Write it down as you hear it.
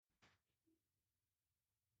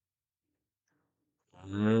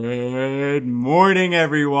Good morning,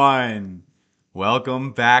 everyone.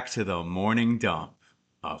 Welcome back to the Morning Dump,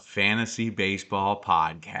 a fantasy baseball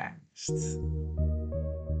podcast.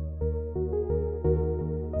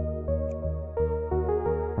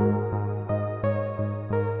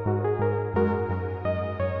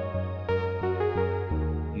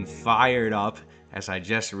 I'm fired up as I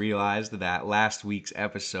just realized that last week's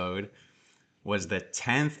episode was the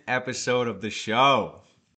 10th episode of the show.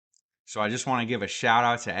 So I just want to give a shout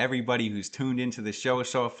out to everybody who's tuned into the show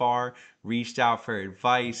so far, reached out for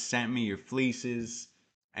advice, sent me your fleeces,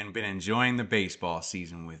 and been enjoying the baseball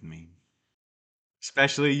season with me.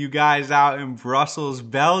 Especially you guys out in Brussels,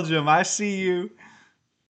 Belgium. I see you.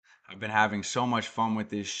 I've been having so much fun with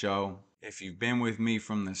this show. If you've been with me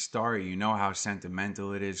from the start, you know how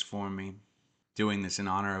sentimental it is for me. Doing this in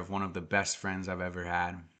honor of one of the best friends I've ever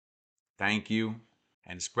had. Thank you,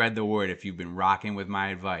 and spread the word if you've been rocking with my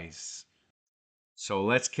advice. So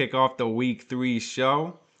let's kick off the week 3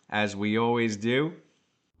 show, as we always do,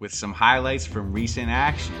 with some highlights from recent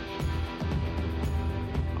action.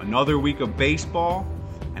 Another week of baseball,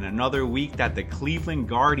 and another week that the Cleveland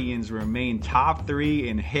Guardians remain top 3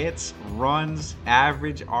 in hits, runs,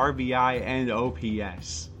 average, RBI, and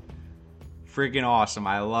OPS. Freaking awesome.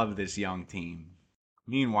 I love this young team.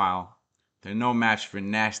 Meanwhile, they're no match for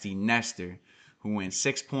Nasty Nestor, who went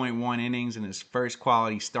 6.1 innings in his first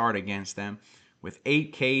quality start against them, with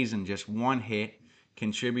 8 Ks and just 1 hit,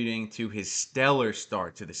 contributing to his stellar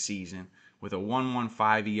start to the season with a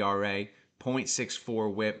 1.15 ERA,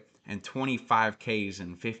 .64 whip, and 25 Ks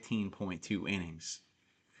in 15.2 innings.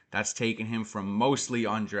 That's taken him from mostly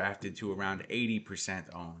undrafted to around 80%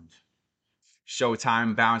 owned.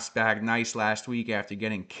 Showtime bounced back nice last week after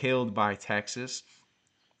getting killed by Texas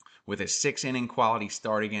with a 6-inning quality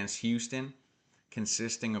start against Houston,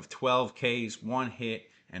 consisting of 12 Ks, 1 hit,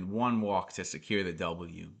 and 1 walk to secure the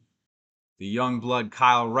W. The young blood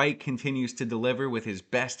Kyle Wright continues to deliver with his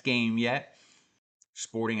best game yet,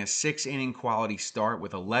 sporting a 6-inning quality start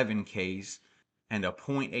with 11 Ks and a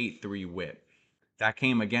 .83 whip. That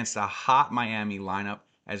came against a hot Miami lineup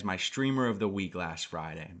as my streamer of the week last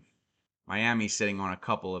Friday. Miami's sitting on a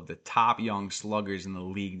couple of the top young sluggers in the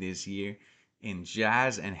league this year in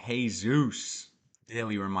Jazz and Jesus.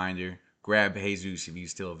 Daily reminder, grab Jesus if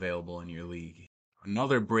he's still available in your league.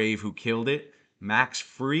 Another Brave who killed it, Max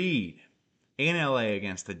Fried. In LA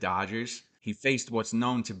against the Dodgers, he faced what's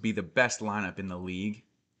known to be the best lineup in the league,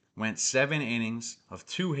 went 7 innings of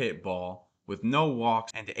 2-hit ball with no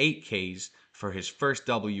walks and 8 Ks for his first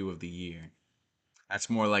W of the year.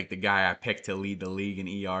 That's more like the guy I picked to lead the league in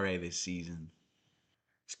ERA this season.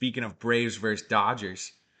 Speaking of Braves versus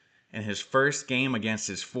Dodgers, in his first game against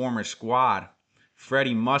his former squad,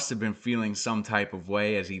 Freddie must have been feeling some type of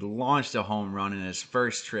way as he launched a home run in his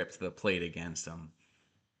first trip to the plate against them.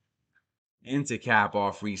 And to cap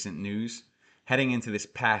off recent news, heading into this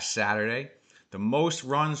past Saturday, the most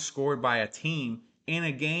runs scored by a team in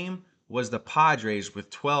a game was the Padres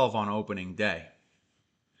with 12 on opening day.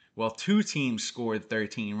 Well, 2 teams scored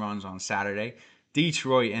 13 runs on Saturday,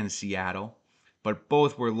 Detroit and Seattle, but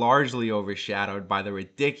both were largely overshadowed by the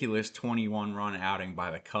ridiculous 21-run outing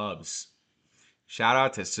by the Cubs. Shout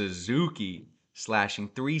out to Suzuki, slashing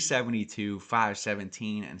 372,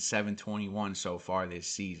 517, and 721 so far this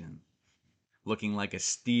season. Looking like a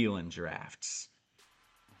steal in drafts.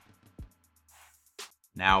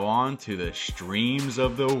 Now on to the streams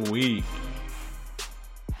of the week.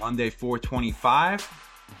 Monday 425.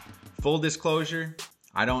 Full disclosure,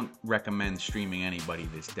 I don't recommend streaming anybody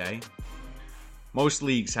this day. Most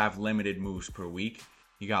leagues have limited moves per week.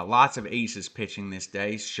 You got lots of aces pitching this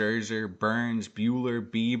day. Scherzer, Burns, Buehler,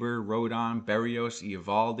 Bieber, Rodon, Berrios,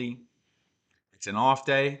 Eovaldi. It's an off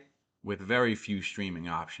day with very few streaming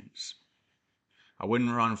options. I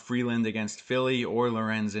wouldn't run Freeland against Philly or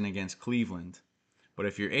Lorenzen against Cleveland. But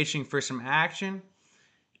if you're itching for some action,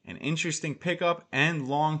 an interesting pickup and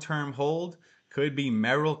long-term hold could be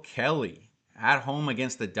Merrill Kelly at home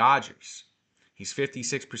against the Dodgers. He's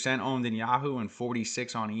 56% owned in Yahoo and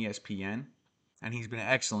 46% on ESPN, and he's been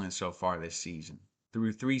excellent so far this season.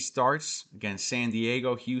 Through 3 starts against San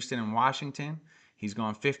Diego, Houston, and Washington, he's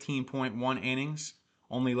gone 15.1 innings,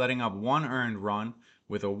 only letting up 1 earned run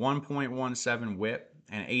with a 1.17 whip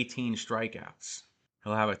and 18 strikeouts.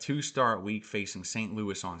 He'll have a 2-start week facing St.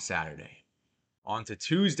 Louis on Saturday. On to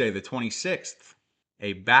Tuesday, the 26th,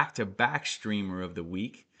 a back-to-back streamer of the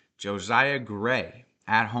week, Josiah Gray,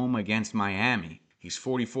 at home against Miami. He's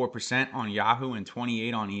 44% on Yahoo and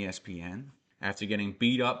 28% on ESPN. After getting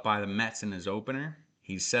beat up by the Mets in his opener,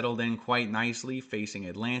 he's settled in quite nicely, facing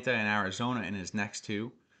Atlanta and Arizona in his next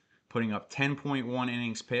 2, putting up 10.1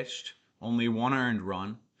 innings pitched, only 1 earned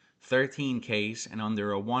run, 13 Ks, and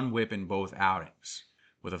under a 1 whip in both outings.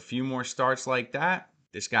 With a few more starts like that,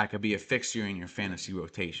 this guy could be a fixture in your fantasy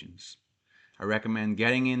rotations. I recommend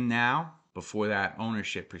getting in now before that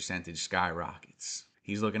ownership percentage skyrockets.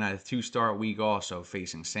 He's looking at a 2-start week also,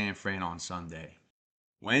 facing San Fran on Sunday.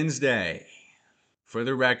 Wednesday. For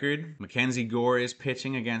the record, Mackenzie Gore is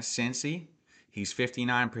pitching against Cincy. He's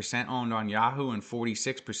 59% owned on Yahoo and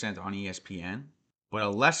 46% on ESPN. But a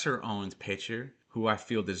lesser owned pitcher who I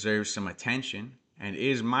feel deserves some attention and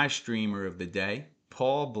is my streamer of the day,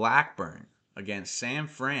 Paul Blackburn against San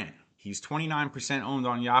Fran. He's 29% owned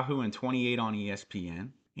on Yahoo and 28% on ESPN.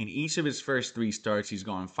 In each of his first 3 starts, he's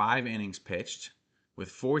gone 5 innings pitched with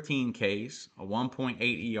 14 Ks, a 1.8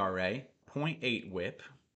 ERA, 0.8 whip,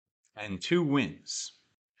 and 2 wins.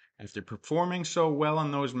 After performing so well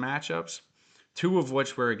in those matchups, 2 of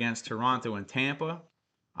which were against Toronto and Tampa,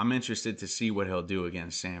 I'm interested to see what he'll do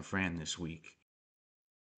against San Fran this week.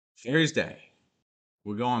 Thursday,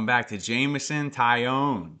 we're going back to Jameson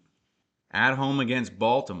Taillon at home against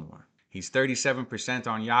Baltimore. He's 37%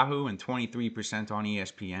 on Yahoo and 23% on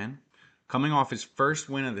ESPN. Coming off his first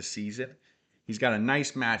win of the season, he's got a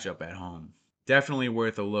nice matchup at home. Definitely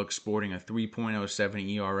worth a look, sporting a 3.07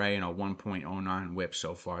 ERA and a 1.09 whip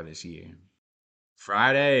so far this year.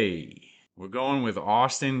 Friday, we're going with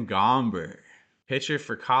Austin Gomber, pitcher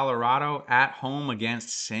for Colorado at home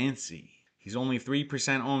against Cincy. He's only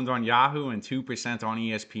 3% owned on Yahoo and 2% on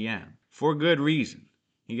ESPN. For good reason.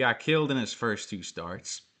 He got killed in his first 2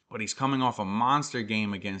 starts, but he's coming off a monster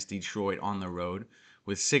game against Detroit on the road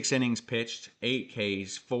with 6 innings pitched, 8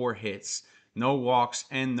 Ks, 4 hits, no walks,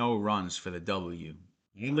 and no runs for the W.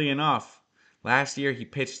 Weirdly enough, last year he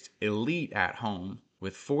pitched elite at home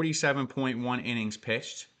with 47.1 innings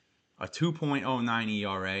pitched, a 2.09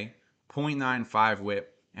 ERA, 0.95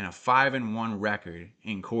 whip, and a 5-1 record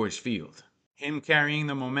in Coors Field. Him carrying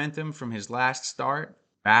the momentum from his last start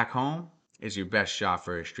back home is your best shot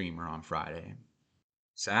for a streamer on Friday.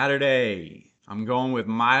 Saturday, I'm going with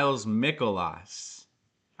Miles Mikolas.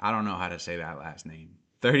 I don't know how to say that last name.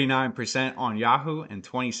 39% on Yahoo and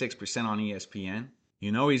 26% on ESPN.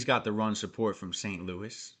 You know he's got the run support from St.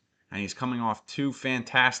 Louis, and he's coming off 2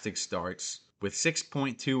 fantastic starts with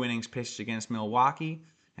 6.2 innings pitched against Milwaukee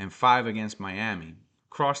and 5 against Miami.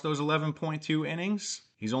 Across those 11.2 innings,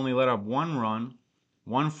 he's only let up 1 run,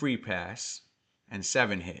 1 free pass, and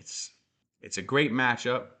 7 hits. It's a great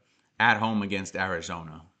matchup at home against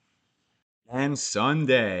Arizona. And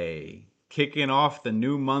Sunday, kicking off the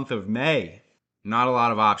new month of May. Not a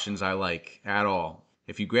lot of options I like at all.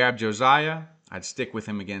 If you grab Josiah, I'd stick with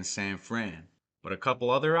him against San Fran. But a couple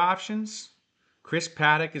other options. Chris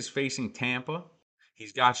Paddock is facing Tampa.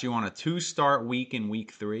 He's got you on a 2-start week in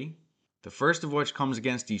week 3. The first of which comes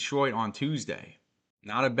against Detroit on Tuesday.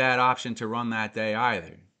 Not a bad option to run that day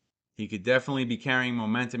either. He could definitely be carrying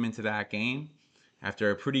momentum into that game after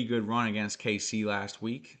a pretty good run against KC last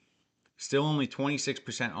week. Still only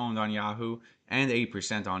 26% owned on Yahoo and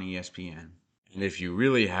 8% on ESPN. And if you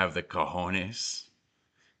really have the cojones,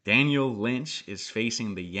 Daniel Lynch is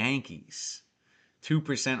facing the Yankees.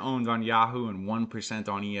 2% owned on Yahoo and 1%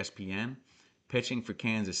 on ESPN, pitching for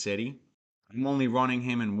Kansas City. I'm only running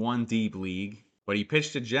him in 1 deep league, but he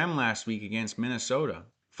pitched a gem last week against Minnesota.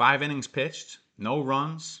 5 innings pitched, no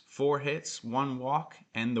runs, 4 hits, 1 walk,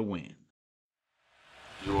 and the win.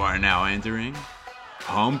 You are now entering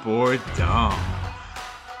Pump or Dump.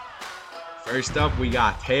 First up, we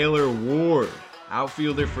got Taylor Ward,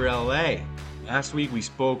 outfielder for LA. Last week we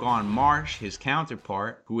spoke on Marsh, his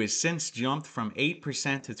counterpart, who has since jumped from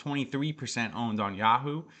 8% to 23% owned on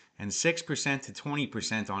Yahoo and 6% to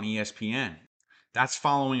 20% on ESPN. That's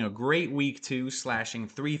following a great week 2, slashing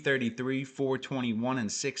 333, 421,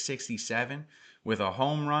 and 667 with a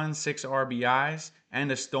home run, 6 RBIs,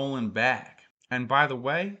 and a stolen bag. And by the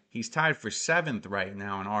way, he's tied for 7th right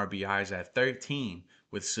now in RBIs at 13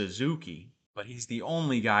 with Suzuki, but he's the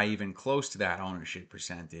only guy even close to that ownership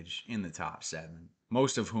percentage in the top 7,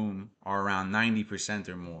 most of whom are around 90%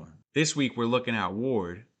 or more. This week we're looking at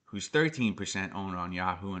Ward, who's 13% owned on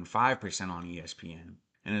Yahoo and 5% on ESPN.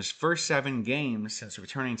 In his first 7 games since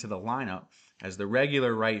returning to the lineup as the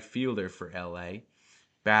regular right fielder for LA,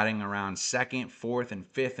 batting around 2nd, 4th, and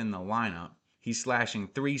 5th in the lineup, he's slashing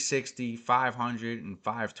 360, 500, and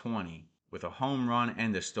 520 with a home run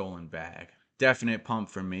and a stolen bag. Definite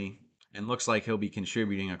pump for me, and looks like he'll be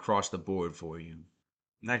contributing across the board for you.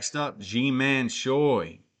 Next up, Ji-Man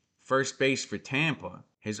Choi, first base for Tampa.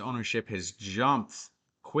 His ownership has jumped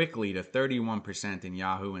quickly to 31% in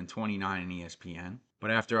Yahoo and 29% in ESPN.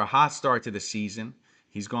 But after a hot start to the season,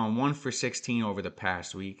 he's gone 1 for 16 over the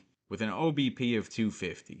past week with an OBP of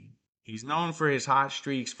 250. He's known for his hot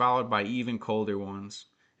streaks followed by even colder ones,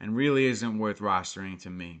 and really isn't worth rostering to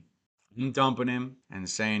me. I'm dumping him and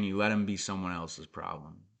saying you let him be someone else's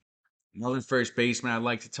problem. Another first baseman I'd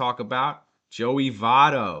like to talk about, Joey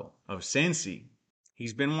Votto of Cincy.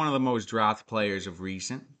 He's been one of the most dropped players of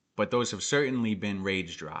recent, but those have certainly been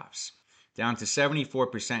rage drops. Down to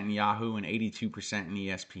 74% in Yahoo and 82% in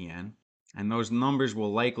ESPN, and those numbers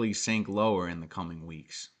will likely sink lower in the coming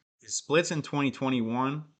weeks. His splits in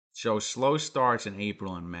 2021 show slow starts in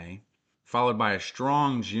April and May, followed by a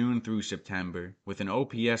strong June through September, with an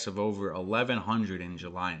OPS of over 1100 in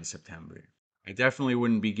July and September. I definitely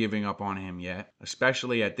wouldn't be giving up on him yet,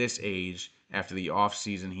 especially at this age after the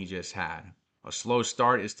offseason he just had. A slow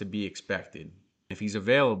start is to be expected. If he's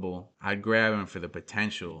available, I'd grab him for the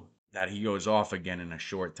potential that he goes off again in a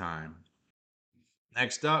short time.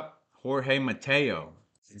 Next up, Jorge Mateo.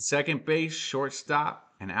 At second base, shortstop,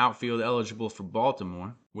 and outfield eligible for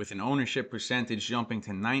Baltimore, with an ownership percentage jumping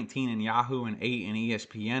to 19 in Yahoo and 8 in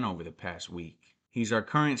ESPN over the past week. He's our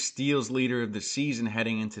current steals leader of the season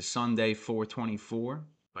heading into Sunday 4/24,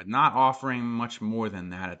 but not offering much more than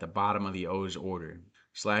that at the bottom of the O's order,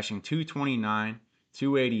 slashing 229,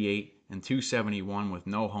 288, and 271 with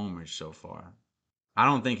no homers so far. I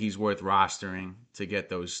don't think he's worth rostering to get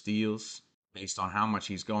those steals based on how much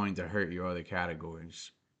he's going to hurt your other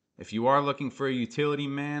categories. If you are looking for a utility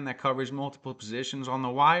man that covers multiple positions on the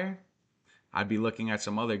wire, I'd be looking at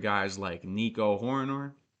some other guys like Nico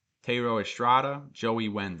Hoerner, Thairo Estrada, Joey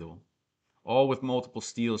Wendell, all with multiple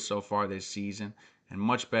steals so far this season and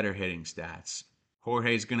much better hitting stats.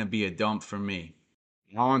 Jorge's going to be a dump for me.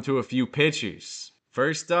 On to a few pitchers.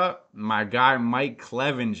 First up, my guy Mike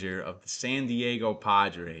Clevinger of the San Diego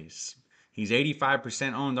Padres. He's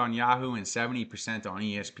 85% owned on Yahoo and 70% on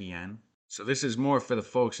ESPN. So this is more for the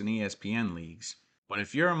folks in ESPN leagues. But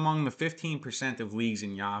if you're among the 15% of leagues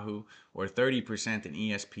in Yahoo or 30% in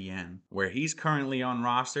ESPN, where he's currently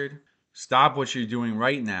unrostered, stop what you're doing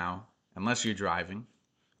right now, unless you're driving,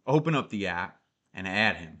 open up the app, and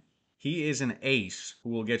add him. He is an ace who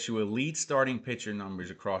will get you elite starting pitcher numbers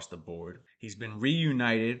across the board. He's been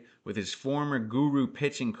reunited with his former guru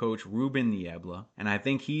pitching coach Ruben Niebla, and I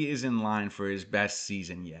think he is in line for his best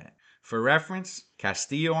season yet. For reference,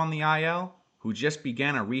 Castillo on the IL, who just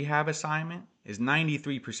began a rehab assignment, is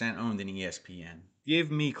 93% owned in ESPN. Give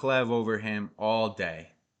me Clev over him all day.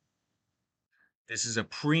 This is a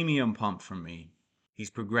premium pump from me. He's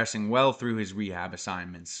progressing well through his rehab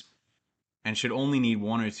assignments and should only need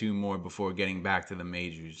one or two more before getting back to the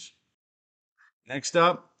majors. Next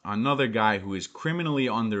up, another guy who is criminally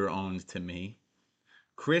under-owned to me,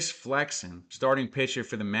 Chris Flexen, starting pitcher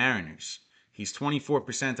for the Mariners. He's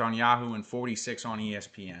 24% on Yahoo and 46% on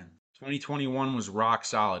ESPN. 2021 was rock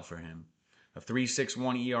solid for him. A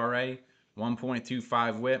 3.61 ERA,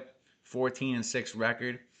 1.25 whip, 14-6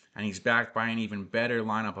 record, and he's backed by an even better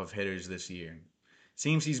lineup of hitters this year.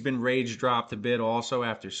 Seems he's been rage dropped a bit also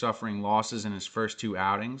after suffering losses in his first two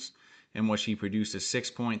outings, in which he produced a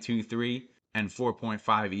 6.23 and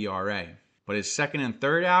 4.5 ERA. But his second and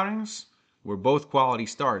third outings were both quality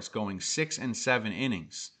starts, going 6 and 7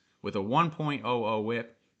 innings, with a 1.00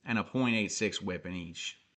 whip and a .86 whip in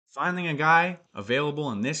each. Finding a guy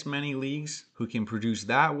available in this many leagues who can produce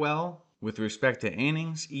that well with respect to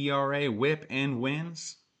innings, ERA, whip, and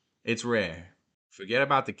wins, it's rare. Forget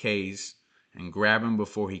about the K's and grab him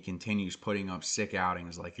before he continues putting up sick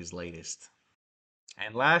outings like his latest.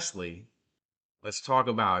 And lastly, let's talk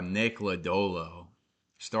about Nick Lodolo,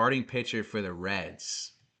 starting pitcher for the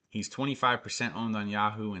Reds. He's 25% owned on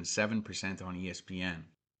Yahoo and 7% on ESPN.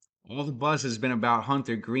 All the buzz has been about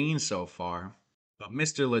Hunter Green so far, but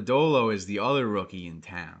Mr. Lodolo is the other rookie in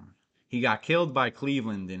town. He got killed by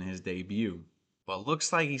Cleveland in his debut, but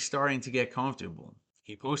looks like he's starting to get comfortable.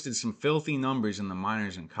 He posted some filthy numbers in the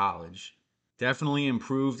minors in college. Definitely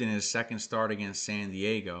improved in his second start against San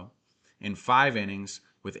Diego in 5 innings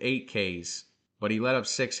with 8 Ks, but he let up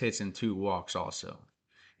 6 hits and 2 walks also.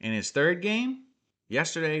 In his third game,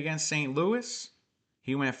 yesterday against St. Louis,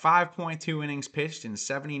 he went 5.2 innings pitched in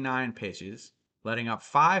 79 pitches, letting up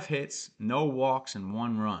 5 hits, no walks, and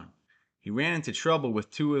 1 run. He ran into trouble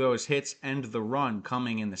with 2 of those hits and the run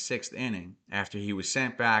coming in the 6th inning after he was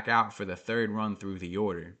sent back out for the 3rd run through the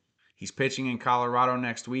order. He's pitching in Colorado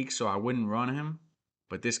next week, so I wouldn't run him,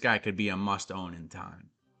 but this guy could be a must-own in time.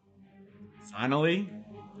 Finally,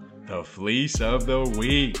 the fleece of the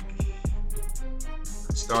week.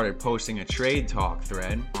 I started posting a trade talk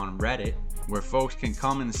thread on Reddit where folks can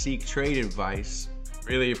come and seek trade advice.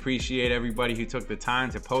 Really appreciate everybody who took the time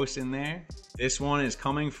to post in there. This one is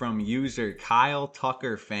coming from user Kyle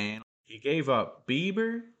Tucker Fan. He gave up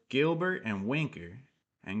Bieber, Gilbert, and Winker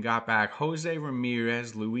and got back Jose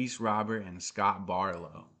Ramirez, Luis Robert, and Scott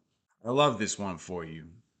Barlow. I love this one for you.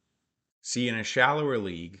 See, in a shallower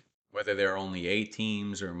league, whether there are only 8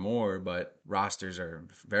 teams or more, but rosters are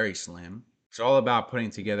very slim, it's all about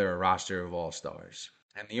putting together a roster of all-stars.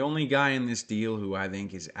 And the only guy in this deal who I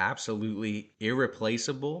think is absolutely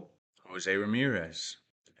irreplaceable, Jose Ramirez.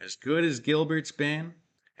 As good as Gilbert's been,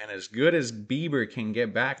 and as good as Bieber can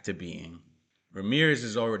get back to being, Ramirez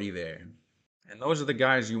is already there. And those are the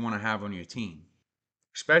guys you want to have on your team.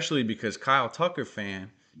 Especially because Kyle Tucker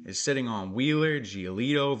fan is sitting on Wheeler,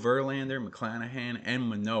 Giolito, Verlander, McClanahan, and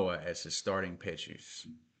Manoah as his starting pitchers.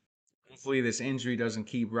 Hopefully this injury doesn't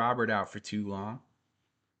keep Robert out for too long,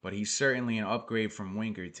 but he's certainly an upgrade from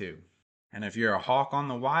Winker too. And if you're a hawk on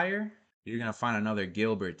the wire, you're going to find another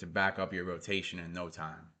Gilbert to back up your rotation in no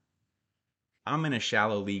time. I'm in a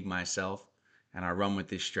shallow league myself, and I run with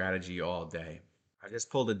this strategy all day. I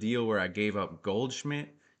just pulled a deal where I gave up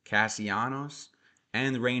Goldschmidt, Castellanos,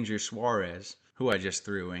 and Ranger Suarez, who I just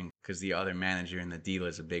threw in because the other manager in the deal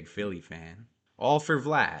is a big Philly fan, all for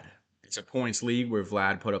Vlad. It's a points league where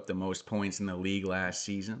Vlad put up the most points in the league last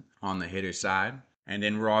season on the hitter side. And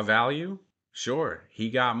in raw value, sure, he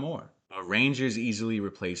got more. But Ranger's easily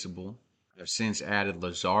replaceable. I've since added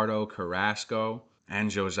Luzardo, Carrasco, and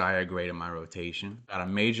Josiah Gray to my rotation. Got a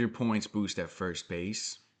major points boost at first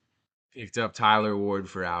base. Picked up Tyler Ward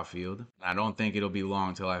for outfield. I don't think it'll be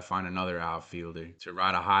long till I find another outfielder to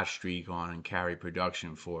ride a hot streak on and carry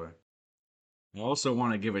production for. I also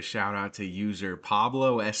want to give a shout out to user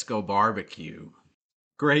Pablo Escobarbecue.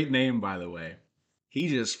 Great name, by the way. He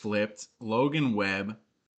just flipped Logan Webb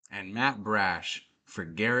and Matt Brash for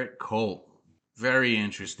Garrett Cole. Very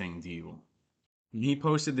interesting deal. When he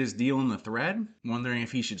posted this deal in the thread, wondering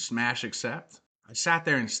if he should smash accept, I sat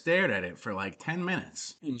there and stared at it for like 10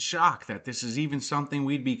 minutes, in shock that this is even something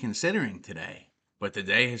we'd be considering today. But the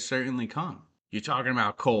day has certainly come. You're talking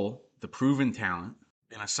about Cole, the proven talent,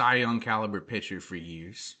 been a Cy Young caliber pitcher for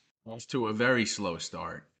years, off to a very slow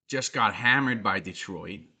start, just got hammered by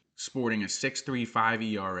Detroit, sporting a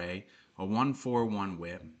 6.35 ERA, a 1.41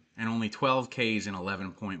 whip, and only 12 Ks in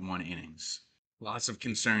 11.1 innings. Lots of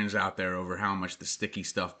concerns out there over how much the sticky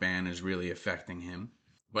stuff ban is really affecting him.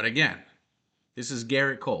 But again, this is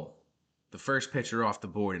Garrett Cole, the first pitcher off the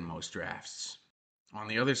board in most drafts. On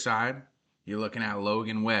the other side, you're looking at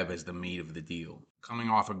Logan Webb as the meat of the deal. Coming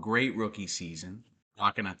off a great rookie season,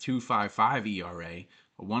 rocking a 2.55 ERA,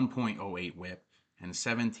 a 1.08 whip, and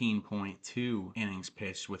 17.2 innings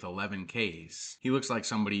pitched with 11 Ks. He looks like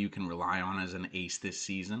somebody you can rely on as an ace this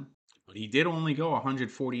season. But he did only go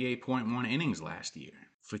 148.1 innings last year.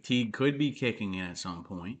 Fatigue could be kicking in at some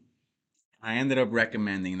point. I ended up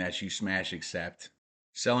recommending that you smash accept,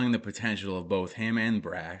 selling the potential of both him and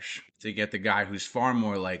Brash to get the guy who's far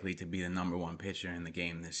more likely to be the number one pitcher in the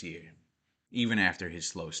game this year, even after his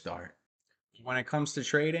slow start. When it comes to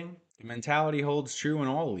trading, the mentality holds true in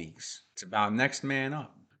all leagues. It's about next man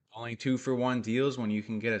up. Only 2-for-1 deals when you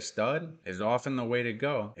can get a stud is often the way to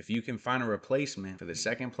go if you can find a replacement for the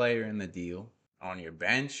second player in the deal on your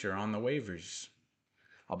bench or on the waivers.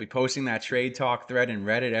 I'll be posting that trade talk thread in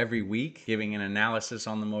Reddit every week, giving an analysis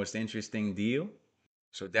on the most interesting deal.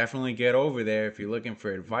 So definitely get over there if you're looking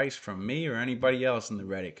for advice from me or anybody else in the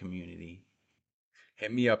Reddit community.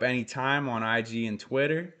 Hit me up anytime on IG and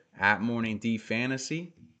Twitter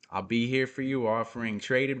 @MorningDFantasy. I'll be here for you offering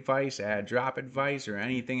trade advice, ad drop advice, or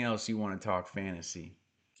anything else you want to talk fantasy.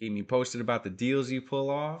 Keep me posted about the deals you pull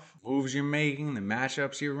off, moves you're making, the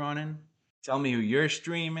matchups you're running. Tell me who you're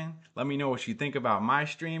streaming. Let me know what you think about my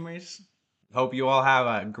streamers. Hope you all have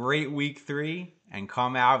a great week 3 and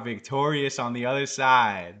come out victorious on the other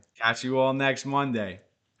side. Catch you all next Monday.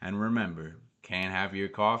 And remember, can't have your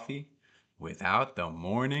coffee without the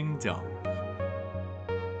morning dump.